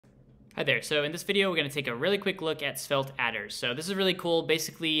Hi there. So in this video, we're going to take a really quick look at Svelte Adders. So this is really cool.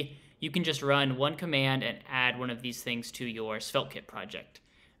 Basically, you can just run one command and add one of these things to your SvelteKit project.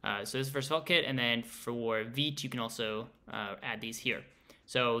 So this is for SvelteKit, and then for Vite, you can also add these here.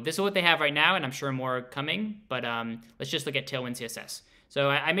 So this is what they have right now, and I'm sure more are coming, but let's just look at Tailwind CSS. So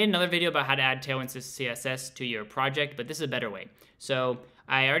I made another video about how to add Tailwind CSS to your project, but this is a better way. So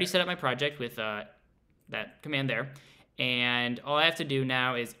I already set up my project with that command there, and all I have to do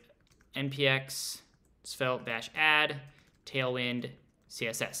now is npx svelte-add tailwind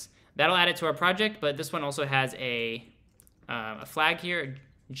CSS. That'll add it to our project, but this one also has a flag here,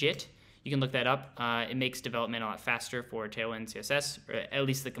 JIT. You can look that up. It makes development a lot faster for Tailwind CSS, or at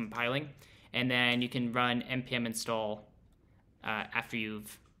least the compiling. And then you can run npm install after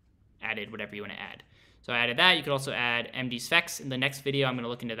you've added whatever you want to add. So I added that. You could also add mdsvex. In the next video, I'm going to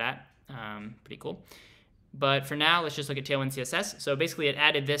look into that. Pretty cool. But for now, let's just look at Tailwind CSS. So basically, it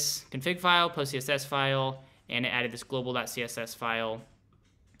added this config file, post.css file, and it added this global.css file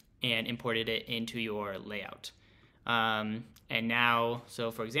and imported it into your layout. And now,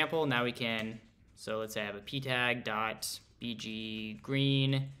 so for example, now we can, so let's say I have a p-tag.bg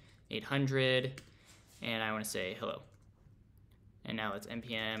green 800, and I want to say hello. And now let's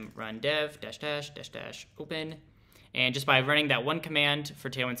npm run dev -- open. And just by running that one command for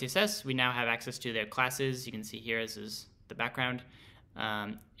Tailwind CSS, we now have access to their classes. You can see here, this is the background.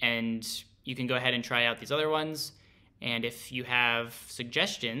 And you can go ahead and try out these other ones. And if you have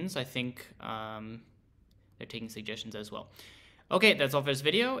suggestions, I think they're taking suggestions as well. Okay, that's all for this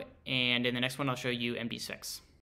video. And in the next one, I'll show you mdsvex.